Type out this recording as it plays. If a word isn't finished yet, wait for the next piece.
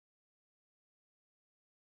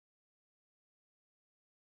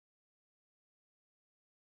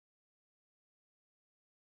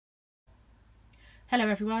Hello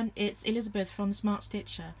everyone, it's Elizabeth from the Smart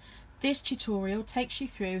Stitcher. This tutorial takes you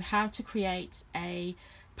through how to create a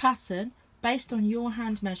pattern based on your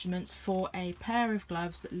hand measurements for a pair of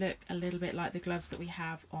gloves that look a little bit like the gloves that we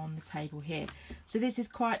have on the table here. So this is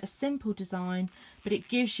quite a simple design, but it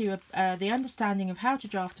gives you the understanding of how to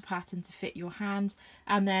draft a pattern to fit your hand,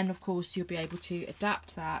 and then of course you'll be able to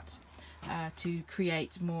adapt that to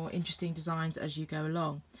create more interesting designs as you go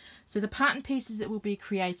along. So the pattern pieces that we'll be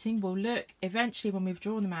creating will look eventually, when we've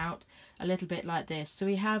drawn them out, a little bit like this. So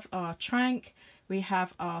we have our trank, we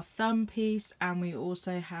have our thumb piece, and we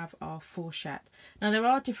also have our fourchette. Now there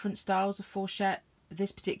are different styles of fourchette. For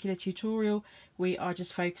this particular tutorial we are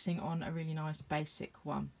just focusing on a really nice basic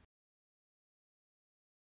one.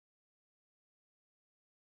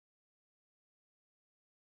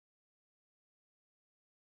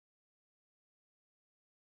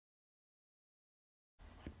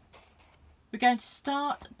 We're going to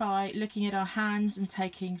start by looking at our hands and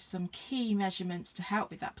taking some key measurements to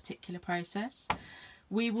help with that particular process.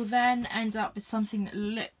 We will then end up with something that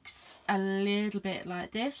looks a little bit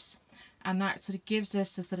like this, and that sort of gives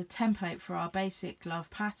us a sort of template for our basic glove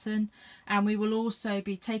pattern. And we will also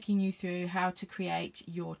be taking you through how to create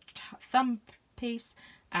your thumb piece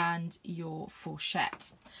and your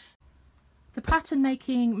fourchette. The pattern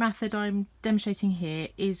making method I'm demonstrating here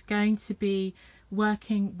is going to be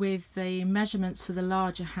working with the measurements for the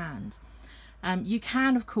larger hand. You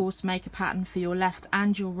can of course make a pattern for your left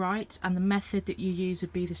and your right, and the method that you use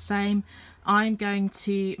would be the same. I'm going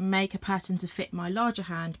to make a pattern to fit my larger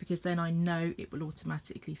hand because then I know it will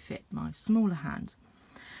automatically fit my smaller hand.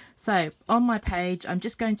 So on my page I'm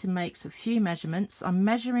just going to make a few measurements. I'm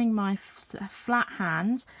measuring my flat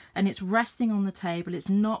hand and it's resting on the table, it's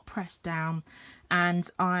not pressed down,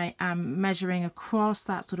 and I am measuring across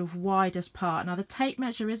that sort of widest part. Now the tape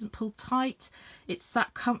measure isn't pulled tight, it's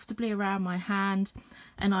sat comfortably around my hand,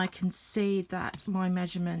 and I can see that my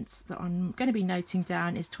measurement that I'm going to be noting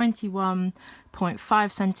down is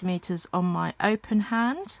 21.5 centimeters on my open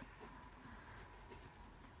hand.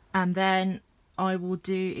 And then I will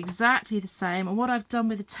do exactly the same, and what I've done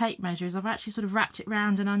with the tape measure is I've actually sort of wrapped it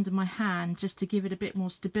round and under my hand just to give it a bit more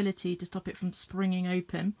stability to stop it from springing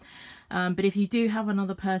open. But if you do have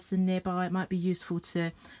another person nearby, it might be useful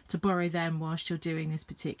to borrow them whilst you're doing this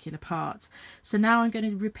particular part. So now I'm going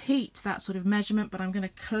to repeat that sort of measurement, but I'm going to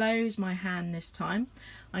close my hand this time.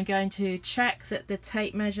 I'm going to check that the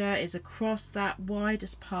tape measure is across that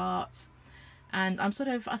widest part, and I'm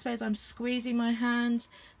I suppose I'm squeezing my hand.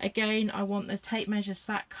 Again, I want the tape measure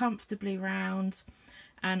sat comfortably round,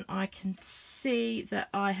 and I can see that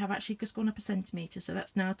I have actually just gone up a centimetre, so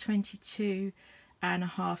that's now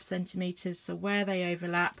 22.5 centimetres. So where they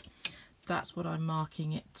overlap, that's what I'm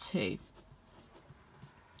marking it to.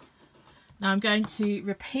 Now I'm going to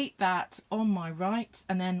repeat that on my right,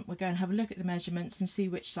 and then we're going to have a look at the measurements and see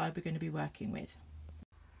which side we're going to be working with.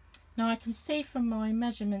 Now I can see from my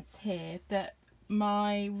measurements here that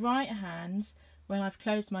my right hand, when I've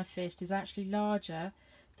closed my fist, is actually larger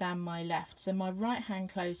than my left. So my right hand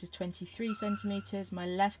closed is 23 centimeters, my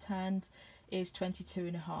left hand is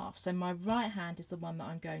 22.5. So my right hand is the one that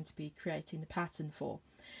I'm going to be creating the pattern for.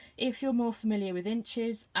 If you're more familiar with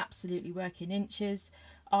inches, absolutely work in inches.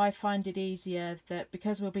 I find it easier that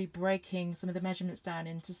because we'll be breaking some of the measurements down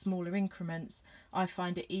into smaller increments, I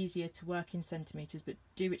find it easier to work in centimeters, but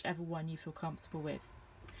do whichever one you feel comfortable with.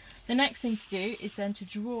 The next thing to do is then to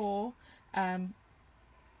draw a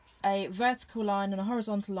vertical line and a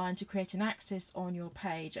horizontal line to create an axis on your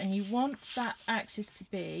page, and you want that axis to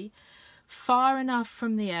be far enough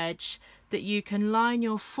from the edge that you can line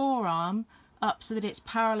your forearm up so that it's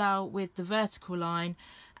parallel with the vertical line,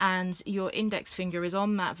 and your index finger is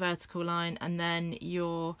on that vertical line, and then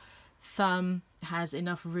your thumb has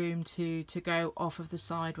enough room to go off of the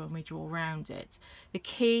side when we draw around it. The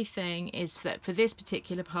key thing is that for this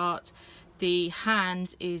particular part, the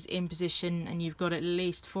hand is in position and you've got at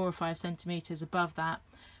least 4 or 5 centimeters above that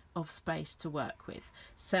of space to work with.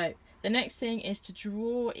 So the next thing is to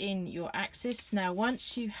draw in your axis. Now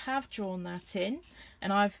once you have drawn that in,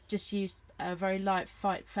 and I've just used a very light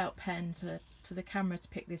felt pen for the camera to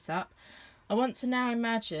pick this up, I want to now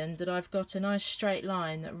imagine that I've got a nice straight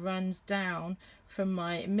line that runs down from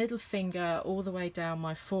my middle finger all the way down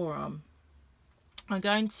my forearm. I'm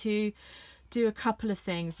going to do a couple of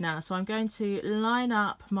things now. So I'm going to line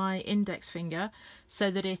up my index finger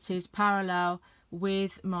so that it is parallel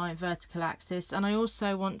with my vertical axis, and I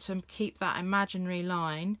also want to keep that imaginary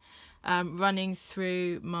line running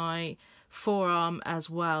through my forearm as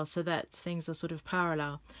well, so that things are sort of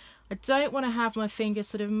parallel. I don't want to have my fingers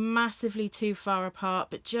sort of massively too far apart,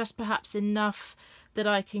 but just perhaps enough that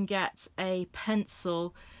I can get a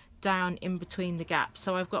pencil down in between the gaps.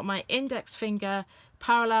 So I've got my index finger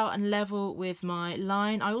parallel and level with my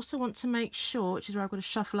line. I also want to make sure, which is where I've got to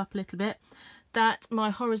shuffle up a little bit, that my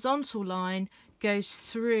horizontal line goes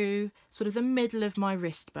through sort of the middle of my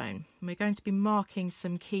wrist bone. And we're going to be marking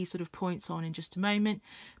some key sort of points on in just a moment,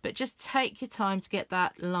 but just take your time to get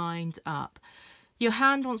that lined up. Your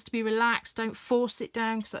hand wants to be relaxed, don't force it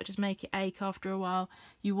down because that'll just make it ache after a while.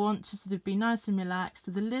 You want to sort of be nice and relaxed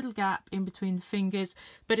with a little gap in between the fingers,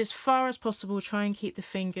 but as far as possible try and keep the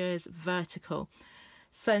fingers vertical.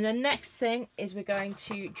 So the next thing is we're going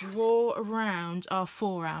to draw around our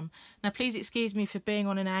forearm. Now please excuse me for being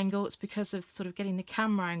on an angle, it's because of sort of getting the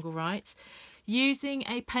camera angle right. Using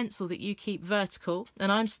a pencil that you keep vertical,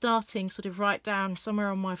 and I'm starting sort of right down somewhere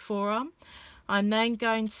on my forearm, I'm then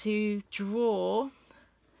going to draw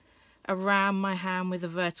around my hand with a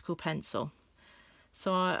vertical pencil.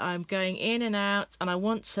 So I'm going in and out, and I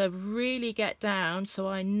want to really get down so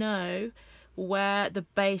I know where the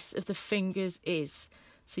base of the fingers is.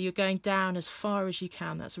 So you're going down as far as you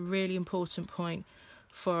can. That's a really important point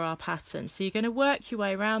for our pattern. So you're going to work your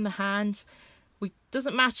way around the hand.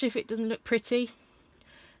 Doesn't matter if it doesn't look pretty.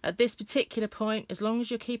 At this particular point, as long as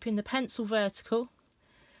you're keeping the pencil vertical,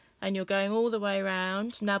 and you're going all the way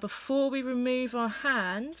around. Now before we remove our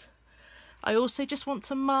hand, I also just want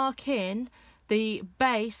to mark in the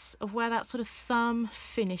base of where that sort of thumb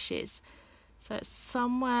finishes. So it's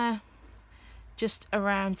somewhere just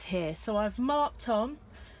around here. So I've marked on,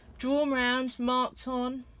 drawn round, marked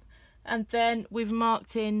on, and then we've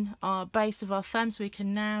marked in our base of our thumb, so we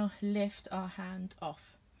can now lift our hand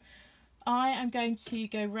off. I am going to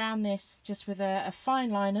go round this just with a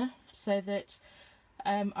fine liner so that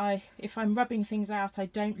if I'm rubbing things out, I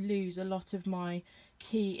don't lose a lot of my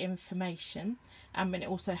key information, and it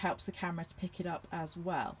also helps the camera to pick it up as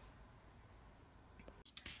well.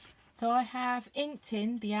 So I have inked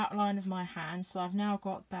in the outline of my hand, so I've now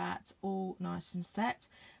got that all nice and set.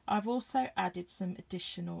 I've also added some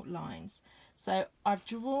additional lines. So I've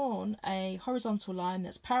drawn a horizontal line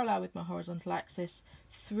that's parallel with my horizontal axis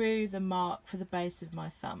through the mark for the base of my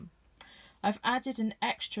thumb. I've added an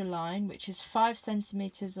extra line which is 5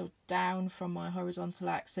 centimeters down from my horizontal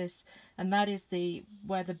axis, and that is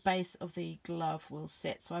where the base of the glove will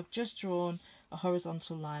sit. So I've just drawn a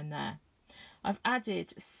horizontal line there. I've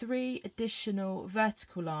added 3 additional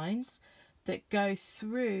vertical lines that go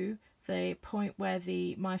through the point where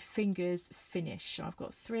my fingers finish. So I've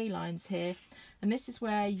got 3 lines here, and this is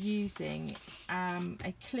where using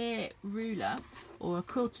a clear ruler or a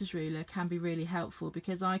quilter's ruler can be really helpful,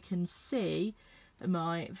 because I can see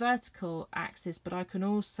my vertical axis, but I can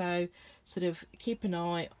also sort of keep an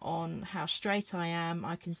eye on how straight I am.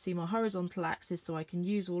 I can see my horizontal axis, so I can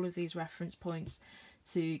use all of these reference points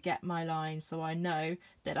to get my line, so I know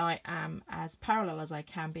that I am as parallel as I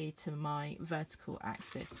can be to my vertical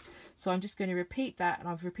axis. So I'm just going to repeat that, and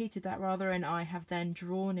I've repeated that rather, and I have then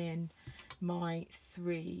drawn in my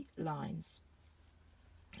 3 lines.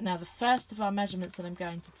 Now the first of our measurements that I'm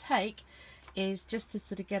going to take is just to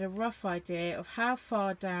sort of get a rough idea of how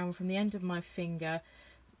far down from the end of my finger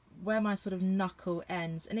where my sort of knuckle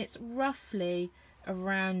ends, and it's roughly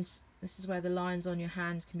around, this is where the lines on your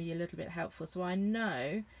hand can be a little bit helpful. So I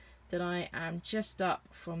know that I am just up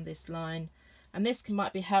from this line, and this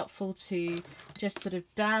might be helpful to just sort of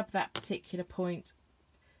dab that particular point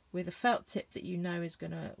with a felt tip that you know is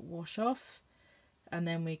going to wash off, and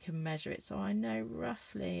then we can measure it. So I know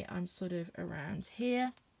roughly I'm sort of around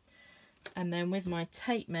here, and then with my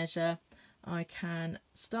tape measure I can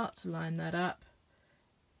start to line that up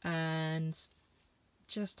and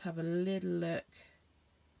just have a little look.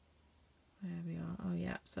 There we are. Oh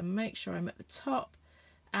yeah, so make sure I'm at the top,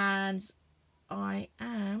 and I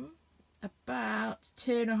am about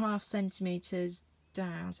 2.5 centimeters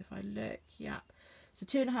down. So if I look, yeah, so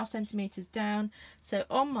 2.5 centimeters down. So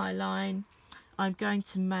on my line I'm going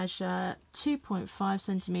to measure 2.5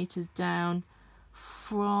 centimeters down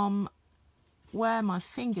from where my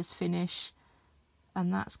fingers finish,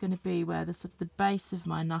 and that's going to be where the sort of the base of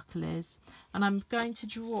my knuckle is, and I'm going to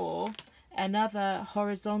draw another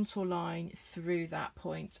horizontal line through that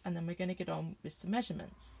point, and then we're going to get on with some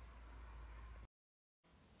measurements.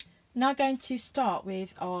 Now going to start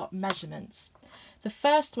with our measurements. The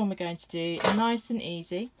first one we're going to do, nice and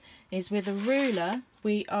easy, is with a ruler.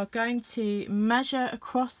 We are going to measure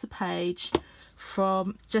across the page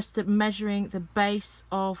from just measuring the base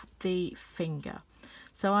of the finger.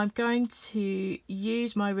 So I'm going to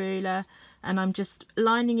use my ruler, and I'm just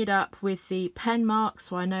lining it up with the pen mark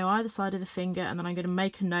so I know either side of the finger, and then I'm going to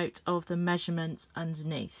make a note of the measurement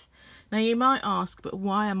underneath. Now you might ask, but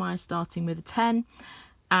why am I starting with a 10?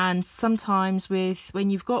 And sometimes when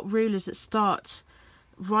you've got rulers that start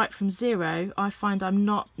right from 0, I find I'm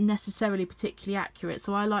not necessarily particularly accurate.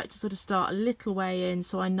 So I like to sort of start a little way in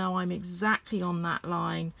so I know I'm exactly on that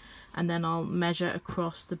line, and then I'll measure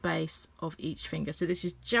across the base of each finger. So this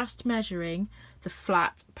is just measuring the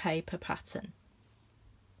flat paper pattern.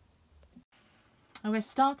 And we're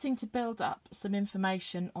starting to build up some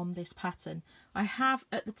information on this pattern. I have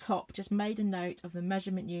at the top just made a note of the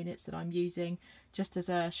measurement units that I'm using, just as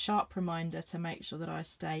a sharp reminder to make sure that I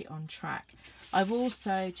stay on track. I've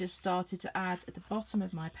also just started to add at the bottom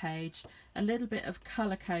of my page a little bit of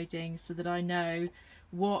colour coding so that I know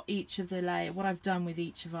what I've done with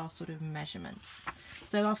each of our sort of measurements.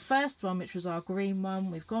 So our first one, which was our green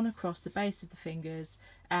one, we've gone across the base of the fingers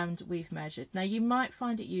and we've measured. Now you might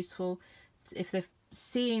find it useful, if they're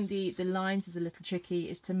seeing the lines is a little tricky,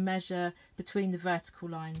 is to measure between the vertical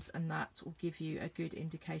lines, and that will give you a good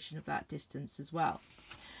indication of that distance as well.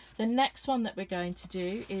 The next one that we're going to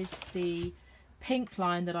do is the pink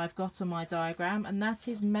line that I've got on my diagram, and that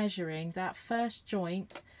is measuring that first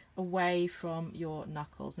joint away from your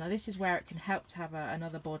knuckles. Now this is where it can help to have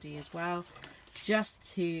another body as well,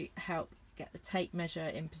 just to help get the tape measure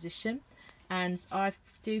in position. And I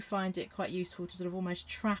do find it quite useful to sort of almost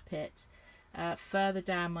trap it further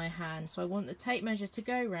down my hand. So I want the tape measure to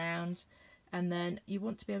go round, and then you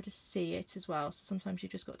want to be able to see it as well. So sometimes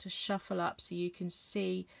you've just got to shuffle up so you can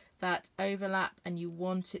see that overlap, and you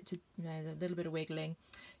want it to, a little bit of wiggling,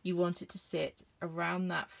 you want it to sit around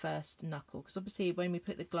that first knuckle, because obviously when we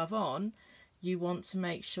put the glove on, you want to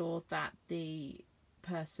make sure that the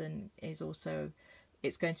person is also,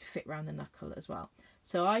 it's going to fit around the knuckle as well.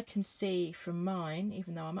 So I can see from mine,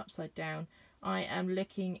 even though I'm upside down, I am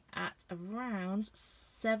looking at around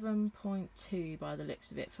 7.2 by the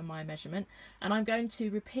looks of it for my measurement, and I'm going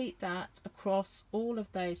to repeat that across all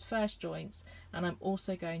of those first joints, and I'm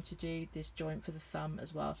also going to do this joint for the thumb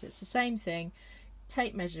as well. So it's the same thing,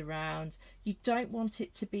 tape measure round. You don't want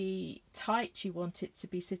it to be tight, you want it to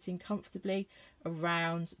be sitting comfortably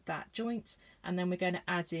around that joint, and then we're going to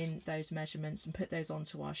add in those measurements and put those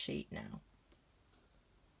onto our sheet now.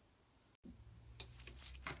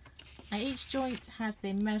 Now each joint has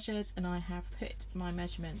been measured and I have put my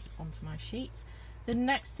measurements onto my sheet. The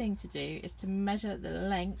next thing to do is to measure the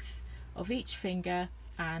length of each finger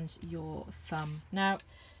and your thumb. Now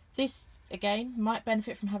this again might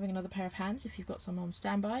benefit from having another pair of hands if you've got some on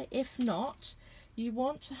standby. If not, you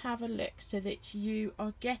want to have a look so that you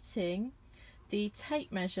are getting the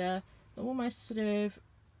tape measure almost sort of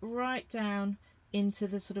right down into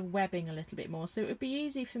the sort of webbing a little bit more. So it would be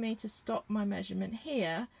easy for me to stop my measurement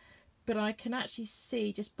here, but I can actually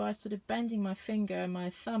see just by sort of bending my finger and my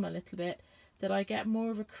thumb a little bit that I get more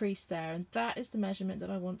of a crease there, and that is the measurement that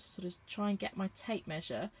I want to sort of try and get my tape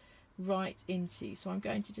measure right into. So I'm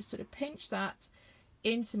going to just sort of pinch that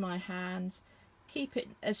into my hand, keep it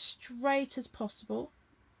as straight as possible,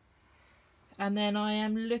 and then I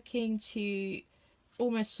am looking to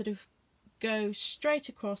almost sort of go straight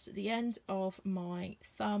across at the end of my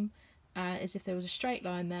thumb as if there was a straight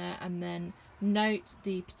line there, and then note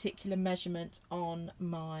the particular measurement on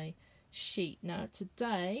my sheet. Now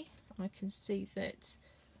today I can see that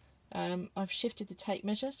I've shifted the tape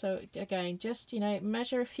measure, so again just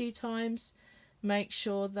measure a few times, make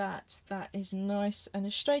sure that that is nice and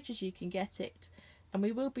as straight as you can get it, and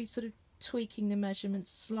we will be sort of tweaking the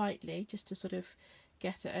measurements slightly just to sort of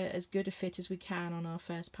get as good a fit as we can on our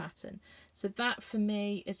first pattern. So that for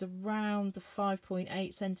me is around the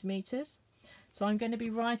 5.8 centimeters. So I'm going to be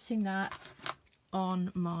writing that on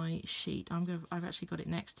my sheet. I've actually got it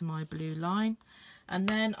next to my blue line, and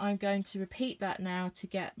then I'm going to repeat that now to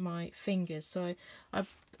get my fingers. So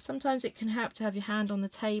sometimes it can help to have your hand on the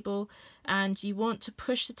table and you want to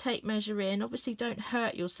push the tape measure in. Obviously don't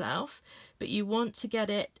hurt yourself, but you want to get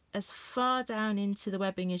it as far down into the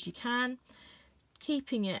webbing as you can,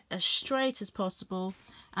 keeping it as straight as possible.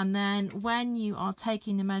 And then when you are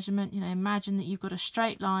taking the measurement, imagine that you've got a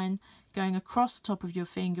straight line going across the top of your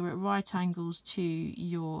finger at right angles to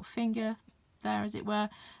your finger there, as it were,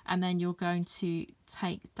 and then you're going to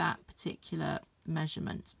take that particular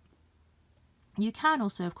measurement. You can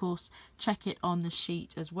also of course check it on the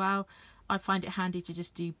sheet as well. I find it handy to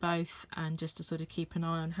just do both and just to sort of keep an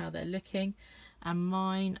eye on how they're looking. And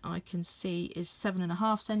mine I can see is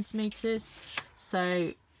 7.5 centimeters,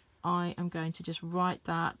 so I am going to just write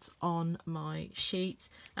that on my sheet,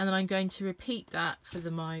 and then I'm going to repeat that for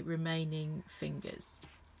my remaining fingers.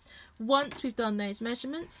 Once we've done those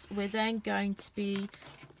measurements, we're then going to be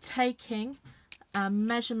taking a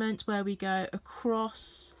measurement where we go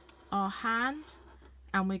across our hand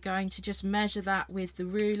and we're going to just measure that with the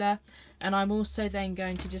ruler, and I'm also then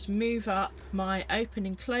going to just move up my open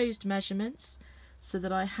and closed measurements so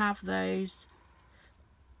that I have those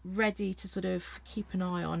ready to sort of keep an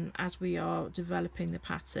eye on as we are developing the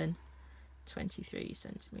pattern. 23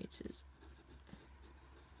 centimeters.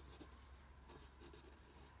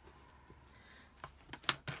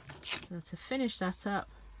 So to finish that up,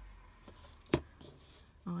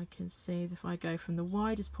 I can see that if I go from the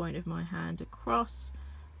widest point of my hand across,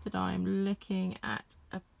 that I'm looking at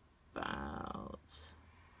about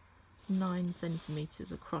 9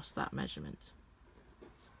 centimeters across that measurement.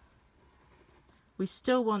 We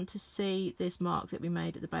still want to see this mark that we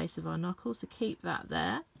made at the base of our knuckle, so keep that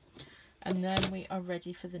there, and then we are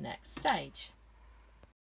ready for the next stage.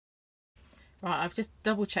 Right, I've just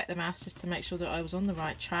double checked the maths just to make sure that I was on the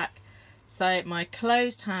right track. So my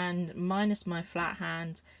closed hand minus my flat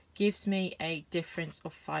hand gives me a difference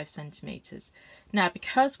of 5 centimeters. Now,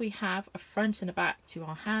 because we have a front and a back to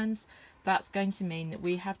our hands, that's going to mean that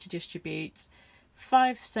we have to distribute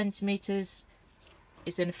 5 centimeters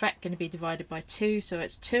is in effect going to be divided by 2, so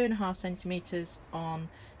it's 2.5 centimeters on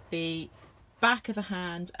the back of the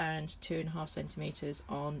hand and 2.5 centimeters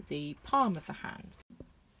on the palm of the hand.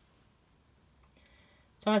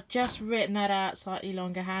 So I've just written that out slightly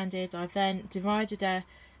longer handed. I've then divided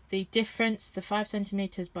the difference, the 5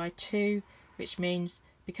 centimeters, by 2, which means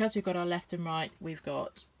because we've got our left and right, we've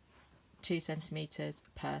got 2 centimeters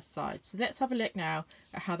per side. So let's have a look now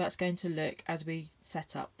at how that's going to look as we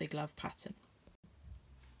set up the glove pattern.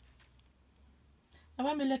 Now,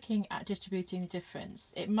 when we're looking at distributing the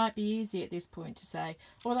difference, it might be easy at this point to say,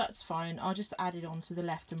 well, that's fine, I'll just add it on to the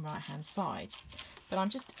left and right hand side. But I'm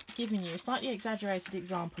just giving you a slightly exaggerated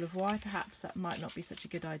example of why perhaps that might not be such a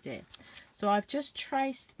good idea. So I've just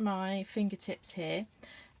traced my fingertips here,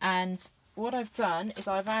 and what I've done is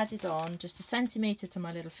I've added on just 1 centimetre to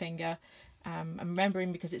my little finger. And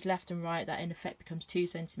remembering, because it's left and right, that in effect becomes 2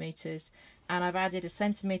 centimetres, and I've added 1.5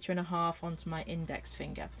 centimetres onto my index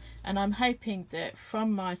finger, and I'm hoping that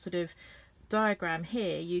from my sort of diagram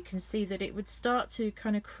here you can see that it would start to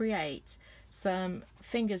kind of create some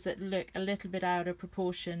fingers that look a little bit out of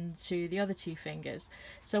proportion to the other 2 fingers.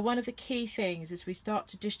 So one of the key things as we start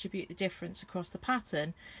to distribute the difference across the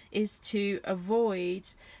pattern is to avoid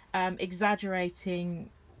exaggerating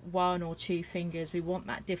 1 or 2 fingers. We want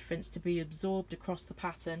that difference to be absorbed across the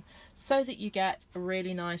pattern so that you get a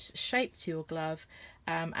really nice shape to your glove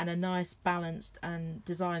and a nice balanced and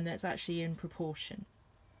design that's actually in proportion.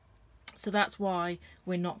 So that's why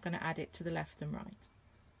we're not going to add it to the left and right.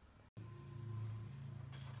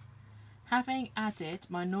 Having added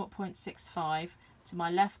my 0.65 to my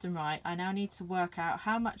left and right, I now need to work out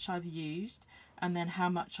how much I've used and then how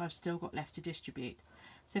much I've still got left to distribute.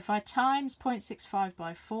 So if I times 0.65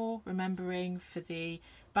 by 4, remembering for the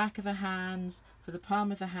back of the hand, for the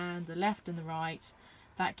palm of the hand, the left and the right,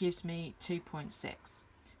 that gives me 2.6.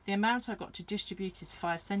 The amount I've got to distribute is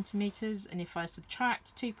 5 centimetres, and if I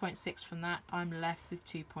subtract 2.6 from that, I'm left with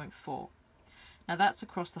 2.4. Now that's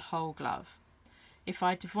across the whole glove. If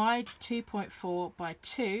I divide 2.4 by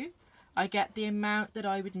 2, I get the amount that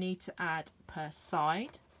I would need to add per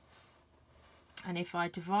side. And if I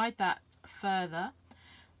divide that further,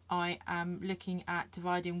 I am looking at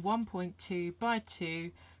dividing 1.2 by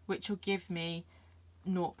 2, which will give me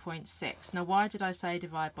 0.6. Now, why did I say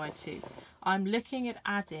divide by 2? I'm looking at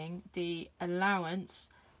adding the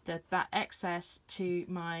allowance, that excess, to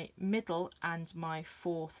my middle and my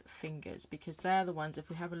 4th fingers, because they're the ones, if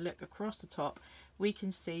we have a look across the top, we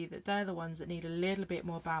can see that they're the ones that need a little bit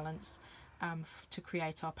more balance to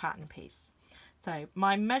create our pattern piece. So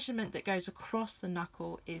my measurement that goes across the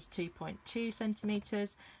knuckle is 2.2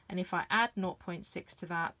 centimetres, and if I add 0.6 to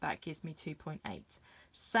that, that gives me 2.8.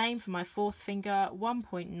 Same for my 4th finger,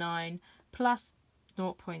 1.9 plus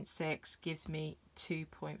 0.6 gives me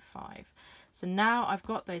 2.5. So now I've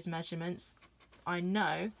got those measurements, I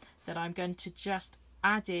know that I'm going to just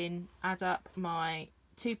add up my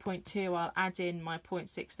 2.2, I'll add in my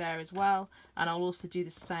 0.6 there as well, and I'll also do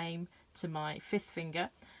the same to my 5th finger.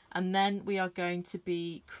 And then we are going to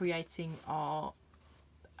be creating our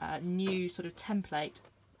new sort of template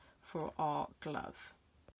for our glove.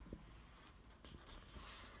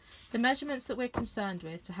 The measurements that we're concerned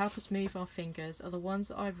with to help us move our fingers are the ones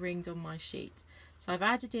that I've ringed on my sheet. So I've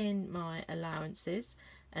added in my allowances,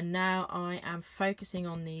 and now I am focusing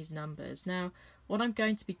on these numbers. Now, what I'm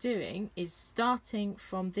going to be doing is starting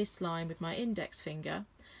from this line with my index finger,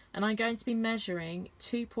 and I'm going to be measuring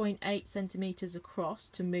 2.8 centimetres across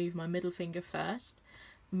to move my middle finger first,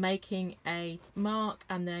 making a mark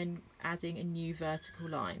and then adding a new vertical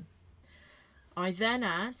line. I then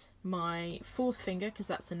add my fourth finger, because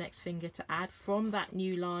that's the next finger to add. From that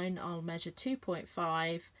new line, I'll measure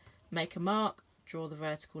 2.5, make a mark, draw the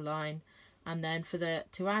vertical line, and then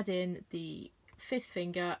to add in the fifth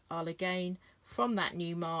finger, I'll again, from that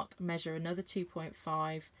new mark, measure another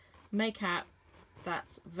 2.5, make out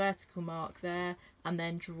that vertical mark there, and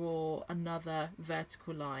then draw another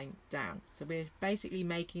vertical line down. So we're basically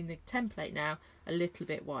making the template now a little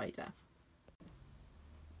bit wider.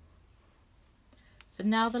 So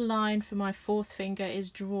now the line for my fourth finger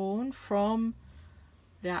is drawn from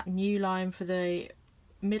that new line for the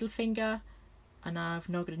middle finger, and I've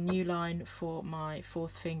now got a new line for my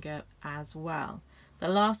fourth finger as well. The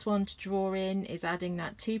last one to draw in is adding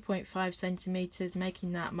that 2.5 centimeters,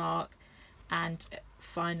 making that mark, and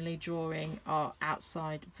finally drawing our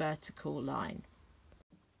outside vertical line.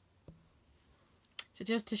 So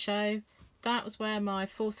just to show, that was where my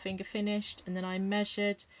fourth finger finished, and then I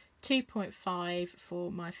measured 2.5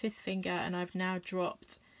 for my fifth finger, and I've now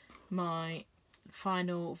dropped my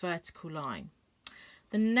final vertical line.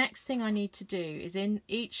 The next thing I need to do is, in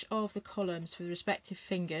each of the columns for the respective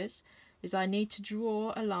fingers, is I need to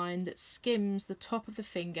draw a line that skims the top of the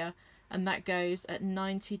finger, and that goes at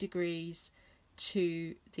 90 degrees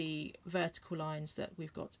to the vertical lines that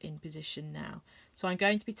we've got in position now. So I'm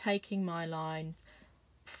going to be taking my line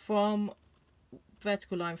from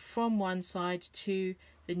vertical line from one side to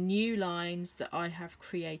the new lines that I have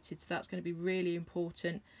created. So that's going to be really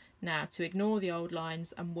important now, to ignore the old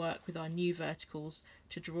lines and work with our new verticals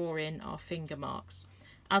to draw in our finger marks.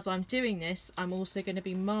 As I'm doing this, I'm also going to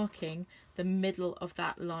be marking the middle of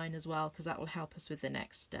that line as well, because that will help us with the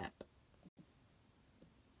next step.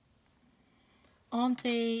 On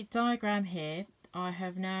the diagram here, I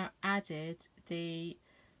have now added the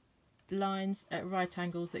lines at right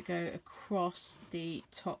angles that go across the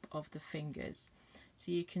top of the fingers.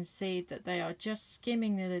 So you can see that they are just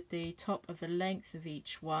skimming the top of the length of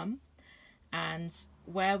each one, and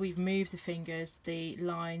where we've moved the fingers, the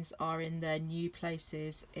lines are in their new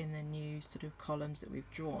places in the new sort of columns that we've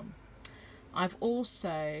drawn. I've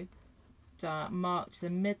also marked the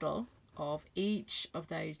middle of each of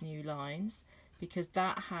those new lines, because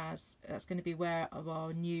that's going to be where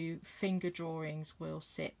our new finger drawings will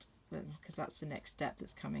sit, because that's the next step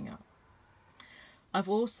that's coming up. I've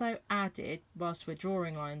also added, whilst we're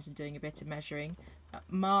drawing lines and doing a bit of measuring,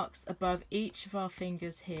 marks above each of our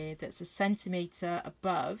fingers here that's a centimetre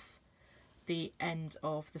above the end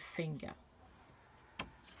of the finger.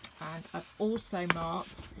 And I've also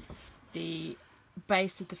marked the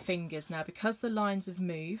base of the fingers. Now, because the lines have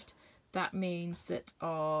moved, that means that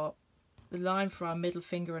the line for our middle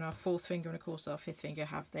finger and our fourth finger and of course our fifth finger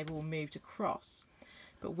they've all moved across.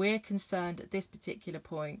 But we're concerned at this particular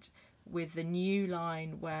point with the new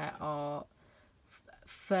line where our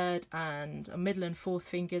third and middle and fourth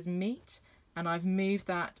fingers meet, and I've moved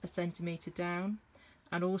that a centimetre down.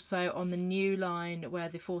 And also on the new line where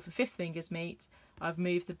the fourth and fifth fingers meet, I've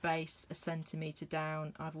moved the base a centimetre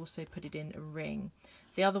down. I've also put it in a ring.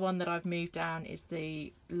 The other one that I've moved down is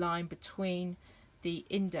the line between the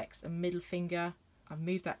index and middle finger. I've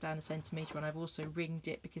moved that down a centimetre, and I've also ringed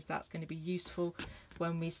it because that's going to be useful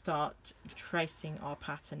when we start tracing our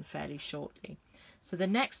pattern fairly shortly. So the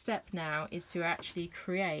next step now is to actually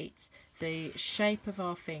create the shape of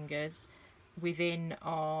our fingers within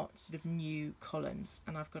our sort of new columns,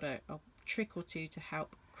 and I've got a trick or two to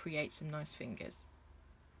help create some nice fingers.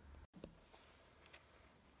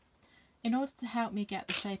 In order to help me get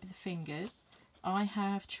the shape of the fingers, I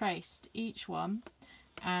have traced each one,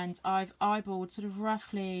 and I've eyeballed sort of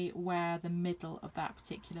roughly where the middle of that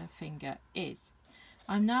particular finger is.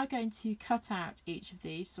 I'm now going to cut out each of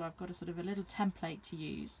these, so I've got a sort of a little template to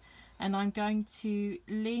use, and I'm going to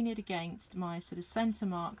lean it against my sort of centre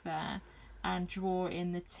mark there and draw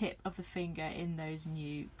in the tip of the finger in those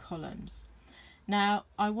new columns. Now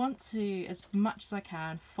I want to, as much as I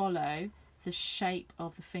can, follow the shape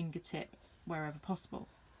of the fingertip wherever possible.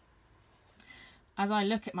 As I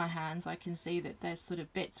look at my hands, I can see that there's sort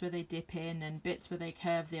of bits where they dip in and bits where they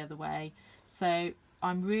curve the other way. So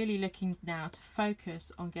I'm really looking now to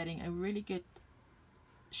focus on getting a really good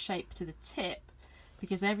shape to the tip,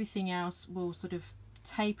 because everything else will sort of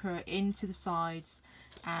taper into the sides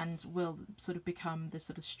and will sort of become the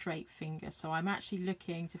sort of straight finger. So I'm actually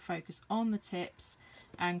looking to focus on the tips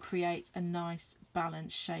and create a nice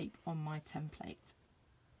balanced shape on my template.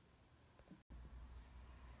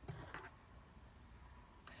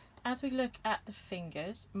 As we look at the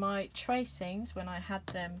fingers, my tracings, when I had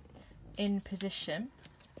them in position,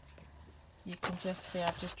 you can just see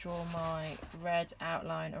I've just drawn my red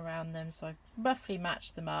outline around them, so I've roughly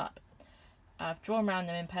matched them up. I've drawn around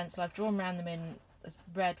them in pencil, I've drawn around them in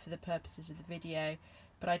red for the purposes of the video,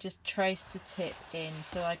 but I just traced the tip in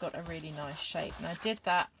so I got a really nice shape, and I did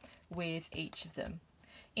that with each of them.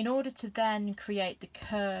 In order to then create the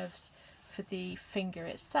curves for the finger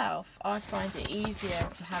itself, I find it easier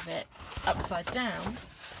to have it upside down,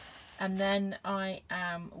 and then I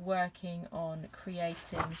am working on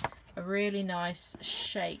creating a really nice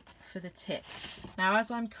shape for the tip. Now, as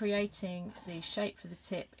I'm creating the shape for the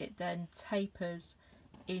tip, it then tapers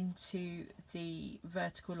into the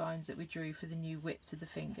vertical lines that we drew for the new width to the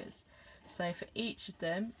fingers. So for each of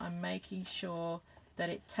them, I'm making sure that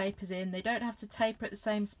it tapers in. They don't have to taper at the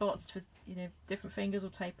same spots for, you know, different fingers or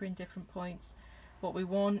taper in different points. What we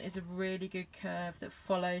want is a really good curve that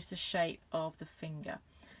follows the shape of the finger,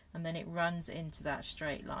 and then it runs into that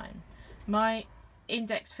straight line. My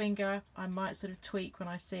index finger I might sort of tweak when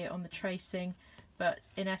I see it on the tracing, but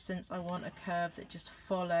in essence I want a curve that just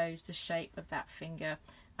follows the shape of that finger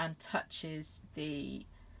and touches the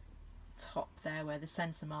top there where the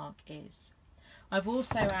center mark is. I've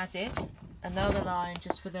also added another line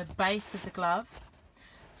just for the base of the glove.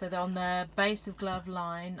 So that on the base of glove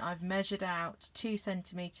line I've measured out 2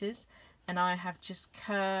 centimeters, and I have just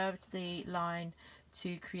curved the line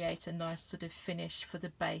to create a nice sort of finish for the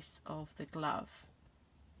base of the glove.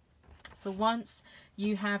 So once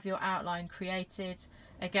you have your outline created,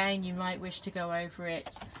 again you might wish to go over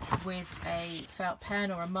it with a felt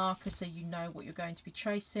pen or a marker so you know what you're going to be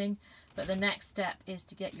tracing. But the next step is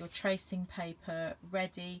to get your tracing paper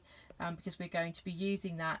ready, because we're going to be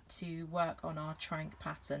using that to work on our trank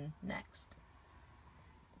pattern next.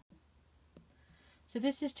 So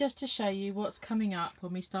this is just to show you what's coming up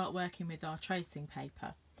when we start working with our tracing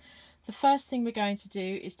paper. The first thing we're going to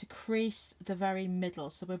do is to crease the very middle.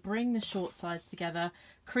 So we'll bring the short sides together,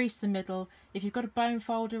 crease the middle. If you've got a bone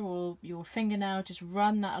folder or your fingernail, just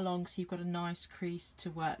run that along so you've got a nice crease to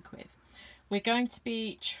work with. We're going to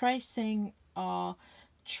be tracing our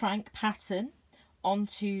trank pattern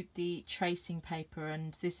onto the tracing paper,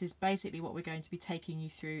 and this is basically what we're going to be taking you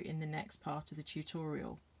through in the next part of the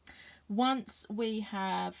tutorial. Once we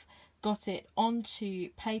have got it onto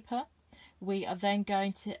paper, we are then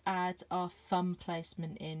going to add our thumb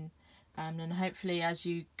placement in, and hopefully as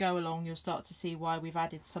you go along you'll start to see why we've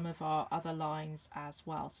added some of our other lines as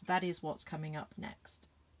well. So that is what's coming up next.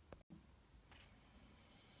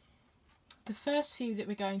 The first view that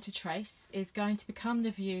we're going to trace is going to become the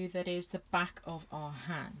view that is the back of our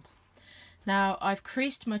hand. Now I've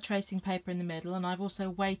creased my tracing paper in the middle, and I've also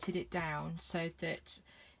weighted it down so that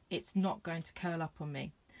it's not going to curl up on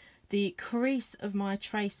me. The crease of my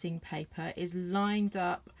tracing paper is lined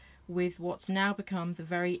up with what's now become the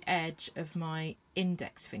very edge of my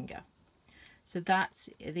index finger. So that's,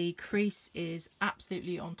 the crease is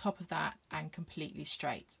absolutely on top of that and completely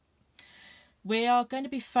straight. We are going to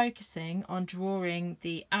be focusing on drawing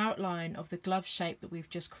the outline of the glove shape that we've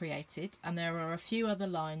just created, and there are a few other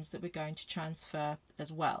lines that we're going to transfer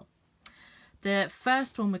as well. The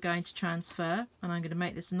first one we're going to transfer, and I'm going to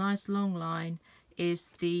make this a nice long line,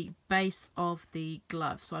 is the base of the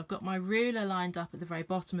glove. So I've got my ruler lined up at the very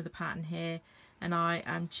bottom of the pattern here, and I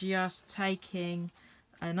am just taking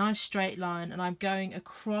a nice straight line and I'm going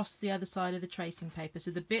across the other side of the tracing paper.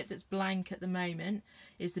 So the bit that's blank at the moment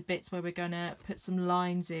is the bits where we're going to put some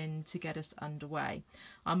lines in to get us underway.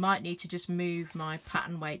 I might need to just move my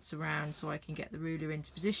pattern weights around so I can get the ruler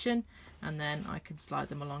into position, and then I can slide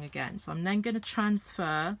them along again. So I'm then going to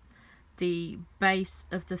transfer the base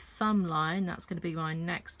of the thumb line, that's going to be my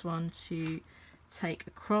next one to take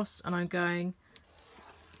across, and I'm going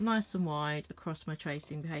nice and wide across my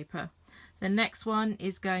tracing paper. The next one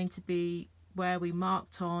is going to be where we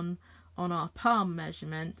marked on our palm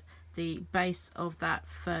measurement, the base of that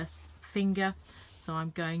first finger. So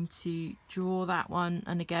I'm going to draw that one,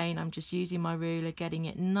 and again I'm just using my ruler, getting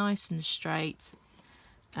it nice and straight,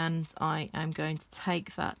 and I am going to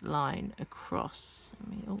take that line across.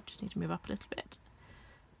 Just need to move up a little bit.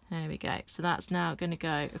 There we go. So that's now going to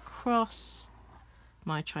go across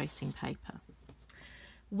my tracing paper.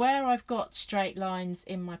 Where I've got straight lines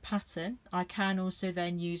in my pattern, I can also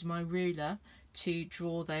then use my ruler to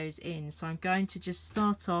draw those in. So I'm going to just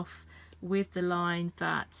start off with the line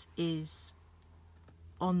that is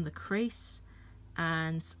on the crease,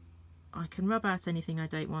 and I can rub out anything I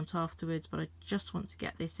don't want afterwards, but I just want to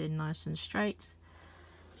get this in nice and straight.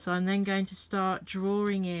 So I'm then going to start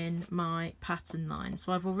drawing in my pattern line.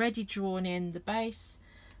 So I've already drawn in the base,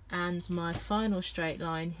 and my final straight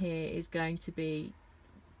line here is going to be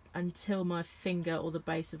until my finger or the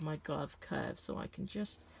base of my glove curves. So I can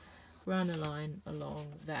just run a line along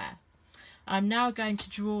there. I'm now going to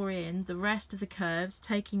draw in the rest of the curves,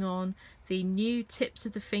 taking on the new tips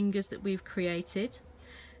of the fingers that we've created,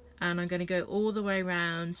 and I'm going to go all the way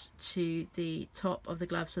around to the top of the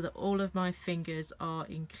glove so that all of my fingers are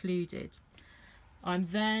included. I'm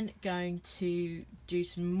then going to do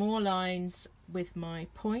some more lines with my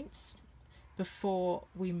points before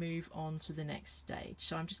we move on to the next stage.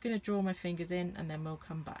 So I'm just going to draw my fingers in and then we'll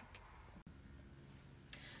come back.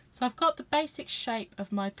 So I've got the basic shape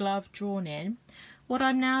of my glove drawn in. What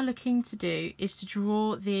I'm now looking to do is to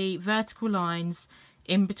draw the vertical lines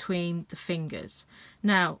in between the fingers.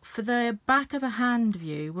 Now for the back of the hand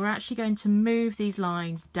view, we're actually going to move these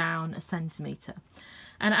lines down 1 centimetre.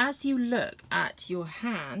 And as you look at your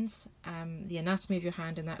hands, the anatomy of your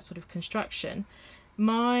hand and that sort of construction,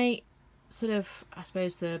 my sort of, I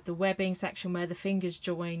suppose, the webbing section where the fingers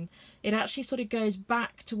join, it actually sort of goes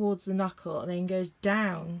back towards the knuckle and then goes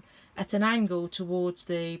down at an angle towards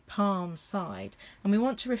the palm side, and we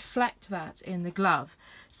want to reflect that in the glove.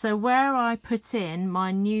 So where I put in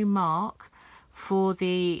my new mark for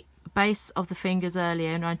the base of the fingers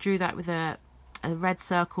earlier, and I drew that with a red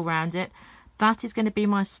circle around it, that is going to be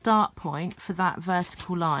my start point for that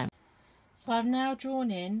vertical line. So I've now drawn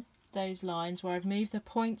in those lines where I've moved the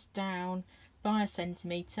points down by 1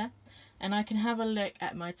 centimetre, and I can have a look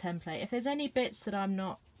at my template. If there's any bits that I'm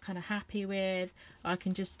not kind of happy with, I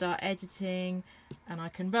can just start editing and I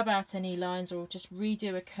can rub out any lines or just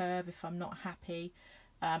redo a curve if I'm not happy.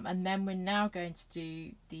 And then we're now going to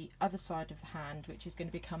do the other side of the hand, which is going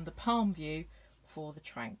to become the palm view for the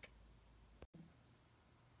trank.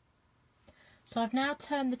 So I've now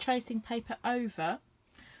turned the tracing paper over.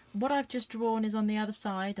 What I've just drawn is on the other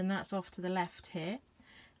side, and that's off to the left here.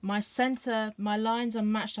 My centre, my lines are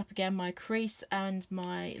matched up again. My crease and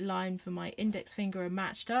my line for my index finger are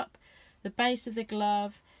matched up. The base of the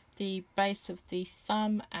glove, the base of the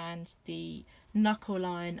thumb and the knuckle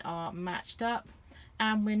line are matched up.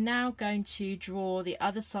 And we're now going to draw the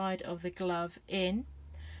other side of the glove in.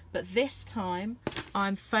 But this time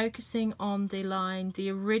I'm focusing on the line, the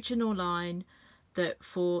original line that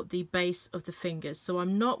for the base of the fingers. So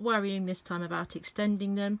I'm not worrying this time about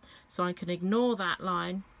extending them, so I can ignore that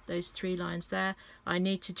line, those 3 lines there. I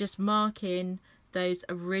need to just mark in those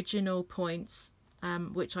original points,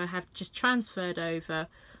 which I have just transferred over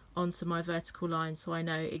onto my vertical line, so I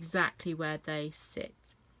know exactly where they sit.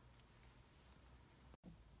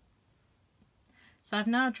 So I've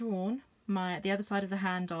now drawn the other side of the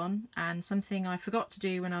hand on, and something I forgot to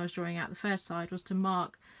do when I was drawing out the first side was to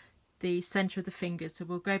mark the centre of the fingers, so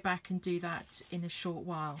we'll go back and do that in a short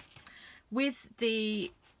while. With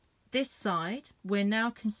this side, we're now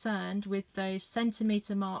concerned with those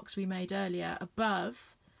centimetre marks we made earlier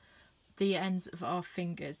above the ends of our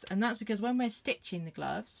fingers, and that's because when we're stitching the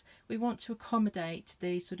gloves we want to accommodate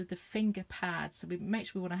the sort of the finger pads, so we make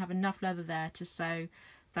sure we want to have enough leather there to sew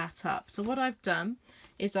that up. So what I've done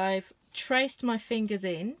is I've traced my fingers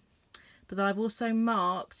in, but I've also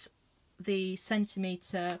marked the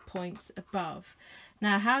centimetre points above.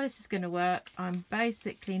 Now how this is going to work, I'm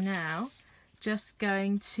basically now just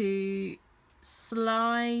going to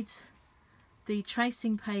slide the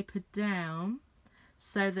tracing paper down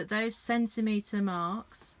so that those centimetre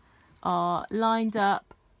marks are lined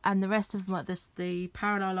up and the rest of the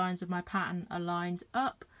parallel lines of my pattern are lined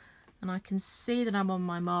up, and I can see that I'm on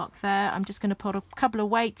my mark there. I'm just going to put a couple of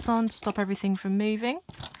weights on to stop everything from moving,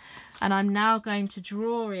 and I'm now going to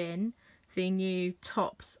draw in the new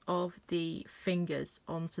tops of the fingers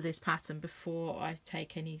onto this pattern before I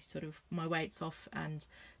take any sort of my weights off and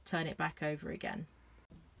turn it back over again.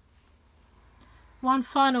 One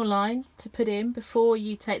final line to put in before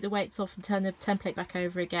you take the weights off and turn the template back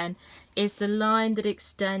over again is the line that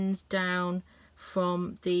extends down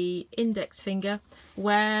from the index finger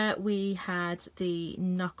where we had the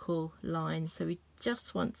knuckle line. So we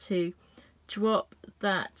just want to drop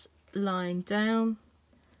that line down,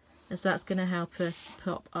 as that's going to help us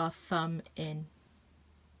pop our thumb in.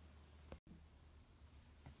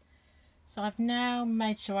 So I've now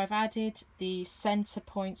made sure I've added the centre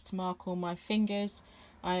points to mark all my fingers.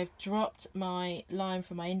 I've dropped my line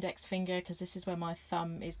from my index finger because this is where my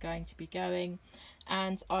thumb is going to be going,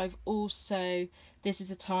 and I've also, this is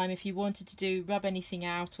the time if you wanted to rub anything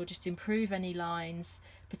out or just improve any lines,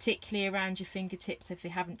 particularly around your fingertips if they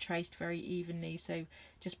haven't traced very evenly, so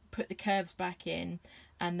just put the curves back in,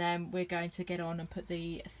 and then we're going to get on and put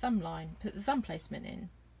the thumb placement in.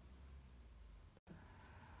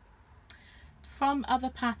 From other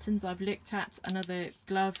patterns I've looked at and other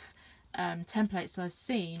glove templates I've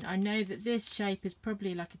seen, I know that this shape is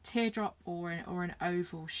probably like a teardrop or an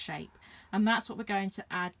oval shape, and that's what we're going to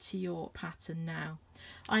add to your pattern now.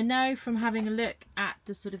 I know from having a look at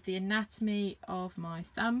the sort of the anatomy of my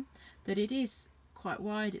thumb that it is quite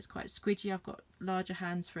wide, it's quite squidgy. I've got larger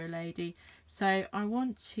hands for a lady, so I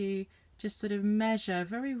want to just sort of measure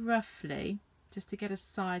very roughly just to get a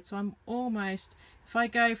side. So I'm almost, if I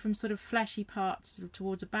go from sort of fleshy parts sort of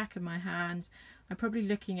towards the back of my hand, I'm probably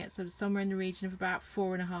looking at sort of somewhere in the region of about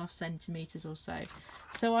 4.5 centimeters or so.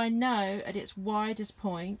 So I know at its widest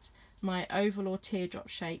point my oval or teardrop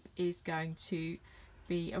shape is going to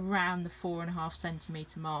be around the 4.5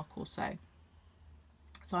 centimeter mark or so.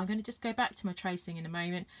 So I'm going to just go back to my tracing in a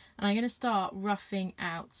moment, and I'm going to start roughing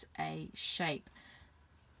out a shape.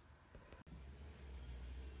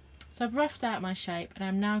 So I've roughed out my shape, and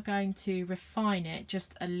I'm now going to refine it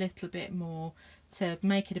just a little bit more to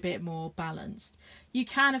make it a bit more balanced. You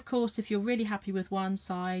can, of course, if you're really happy with one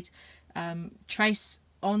side, trace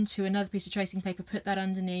onto another piece of tracing paper, put that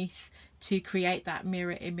underneath to create that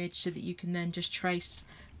mirror image so that you can then just trace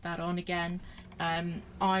that on again.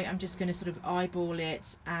 I am just going to sort of eyeball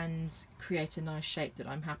it and create a nice shape that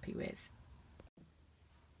I'm happy with.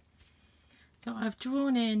 So I've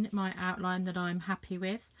drawn in my outline that I'm happy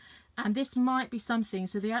with, and this might be something,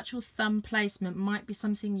 so the actual thumb placement might be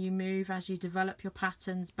something you move as you develop your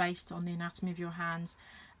patterns based on the anatomy of your hands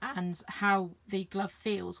and how the glove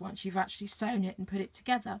feels once you've actually sewn it and put it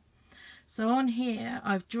together. So on here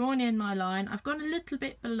I've drawn in my line. I've gone a little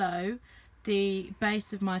bit below the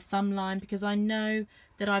base of my thumb line because I know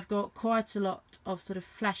that I've got quite a lot of sort of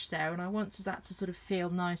flesh there, and I want that to sort of feel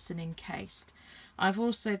nice and encased. I've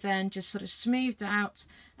also then just sort of smoothed out,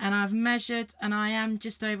 and I've measured, and I am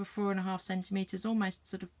just over 4.5 centimeters, almost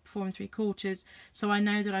sort of 4 3/4, so I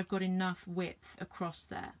know that I've got enough width across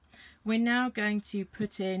there. We're now going to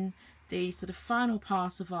put in the sort of final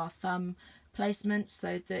part of our thumb placement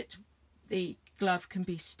so that the glove can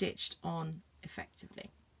be stitched on effectively.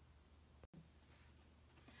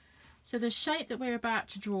 So the shape that we're about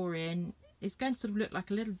to draw in is going to sort of look like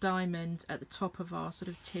a little diamond at the top of our sort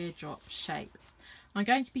of teardrop shape. I'm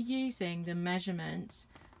going to be using the measurement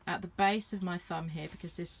at the base of my thumb here,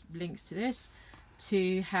 because this links to this,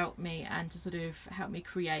 to help me and to sort of help me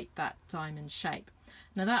create that diamond shape.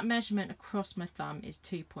 Now that measurement across my thumb is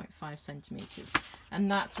 2.5 centimeters, and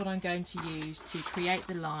that's what I'm going to use to create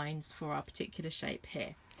the lines for our particular shape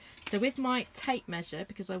here. So with my tape measure,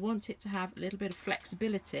 because I want it to have a little bit of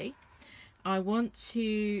flexibility, I want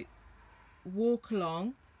to walk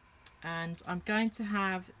along, and I'm going to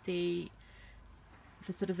have the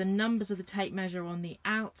sort of the numbers of the tape measure on the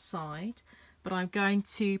outside, but I'm going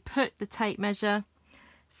to put the tape measure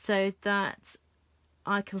so that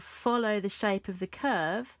I can follow the shape of the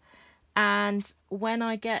curve, and when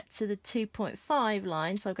I get to the 2.5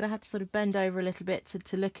 line, so I'm going to have to sort of bend over a little bit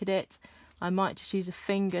to look at it. I might just use a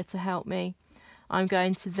finger to help me. I'm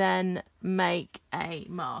going to then make a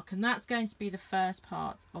mark, and that's going to be the first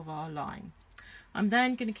part of our line. I'm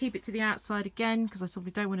then going to keep it to the outside again because I sort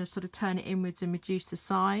of don't want to sort of turn it inwards and reduce the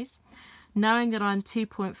size. Knowing that I'm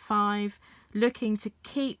 2.5, looking to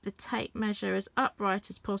keep the tape measure as upright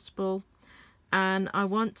as possible, and I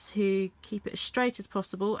want to keep it as straight as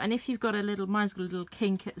possible. And if you've got a little, mine's got a little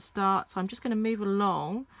kink at the start, so I'm just going to move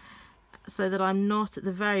along so that I'm not at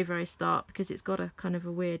the very, very start because it's got a kind of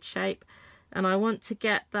a weird shape. And I want to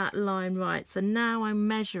get that line right. So now I'm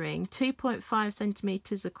measuring 2.5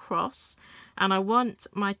 centimeters across, and I want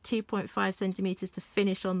my 2.5 centimeters to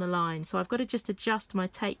finish on the line. So I've got to just adjust my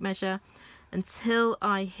tape measure until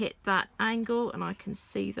I hit that angle, and I can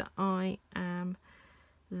see that I am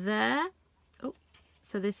there. Oh,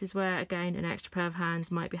 so this is where, again, an extra pair of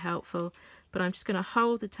hands might be helpful, but I'm just going to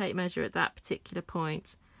hold the tape measure at that particular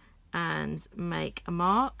point and make a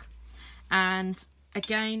mark. And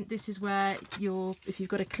again, this is where if you've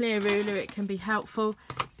got a clear ruler, it can be helpful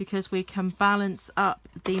because we can balance up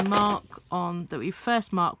the mark on the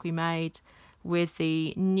first mark we made with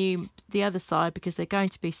the other side, because they're going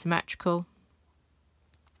to be symmetrical,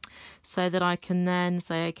 so that I can then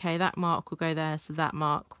say, okay, that mark will go there, so that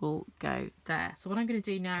mark will go there. So what I'm going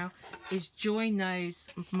to do now is join those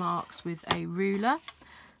marks with a ruler,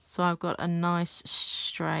 so I've got a nice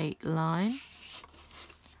straight line.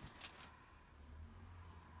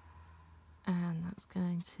 And that's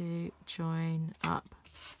going to join up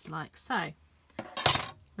like so.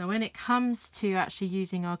 Now when it comes to actually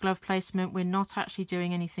using our glove placement, we're not actually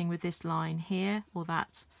doing anything with this line here, or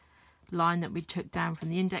that line that we took down from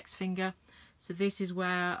the index finger. So this is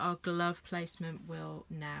where our glove placement will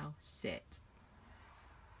now sit.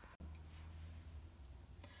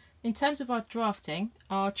 In terms of our drafting,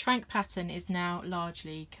 our trank pattern is now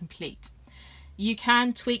largely complete. You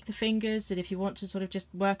can tweak the fingers, and if you want to sort of just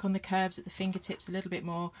work on the curves at the fingertips a little bit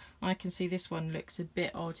more, I can see this one looks a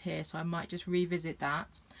bit odd here, so I might just revisit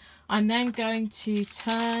that. I'm then going to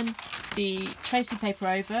turn the tracing paper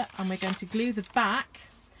over and we're going to glue the back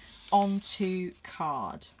onto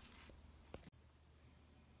card.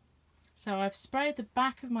 So I've sprayed the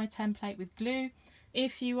back of my template with glue.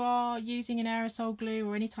 If you are using an aerosol glue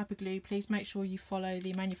or any type of glue, please make sure you follow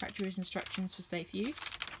the manufacturer's instructions for safe use.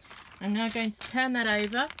 I'm now going to turn that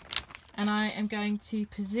over and I am going to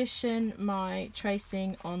position my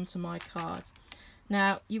tracing onto my card.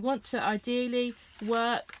 Now you want to ideally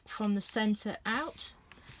work from the centre out.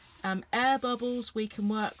 Air bubbles we can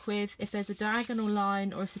work with if there's a diagonal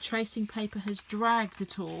line or if the tracing paper has dragged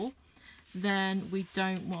at all, then we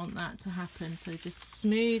don't want that to happen. So just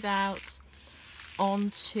smooth out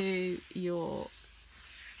onto your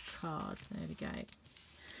card. There we go.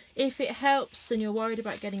 If it helps and you're worried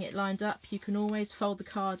about getting it lined up, you can always fold the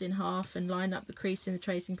card in half and line up the crease in the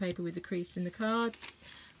tracing paper with the crease in the card.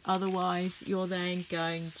 Otherwise, you're then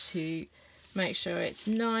going to make sure it's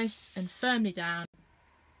nice and firmly down.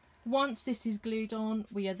 Once this is glued on,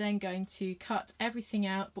 we are then going to cut everything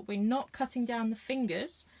out, but we're not cutting down the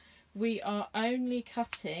fingers. We are only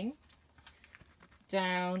cutting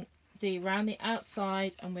down around the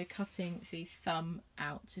outside, and we're cutting the thumb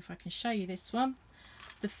out. If I can show you this one,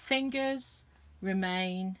 the fingers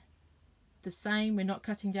remain the same. We're not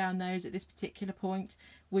cutting down those at this particular point.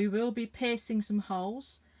 We will be piercing some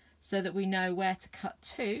holes so that we know where to cut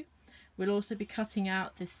to. We'll also be cutting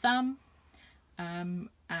out the thumb,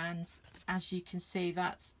 and as you can see,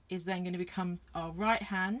 that is then going to become our right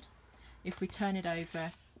hand. If we turn it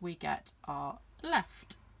over, we get our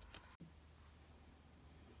left.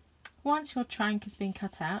 Once your trank has been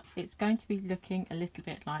cut out, it's going to be looking a little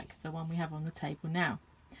bit like the one we have on the table now.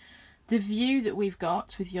 The view that we've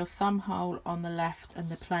got with your thumb hole on the left and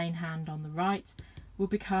the plain hand on the right will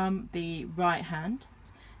become the right hand,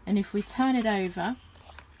 and if we turn it over,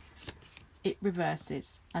 it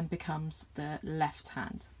reverses and becomes the left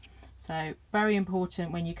hand. So very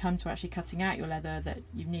important when you come to actually cutting out your leather that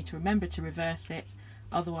you need to remember to reverse it,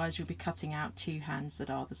 otherwise you'll be cutting out two hands that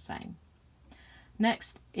are the same.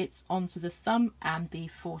 Next, it's onto the thumb and the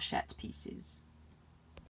fourchette pieces.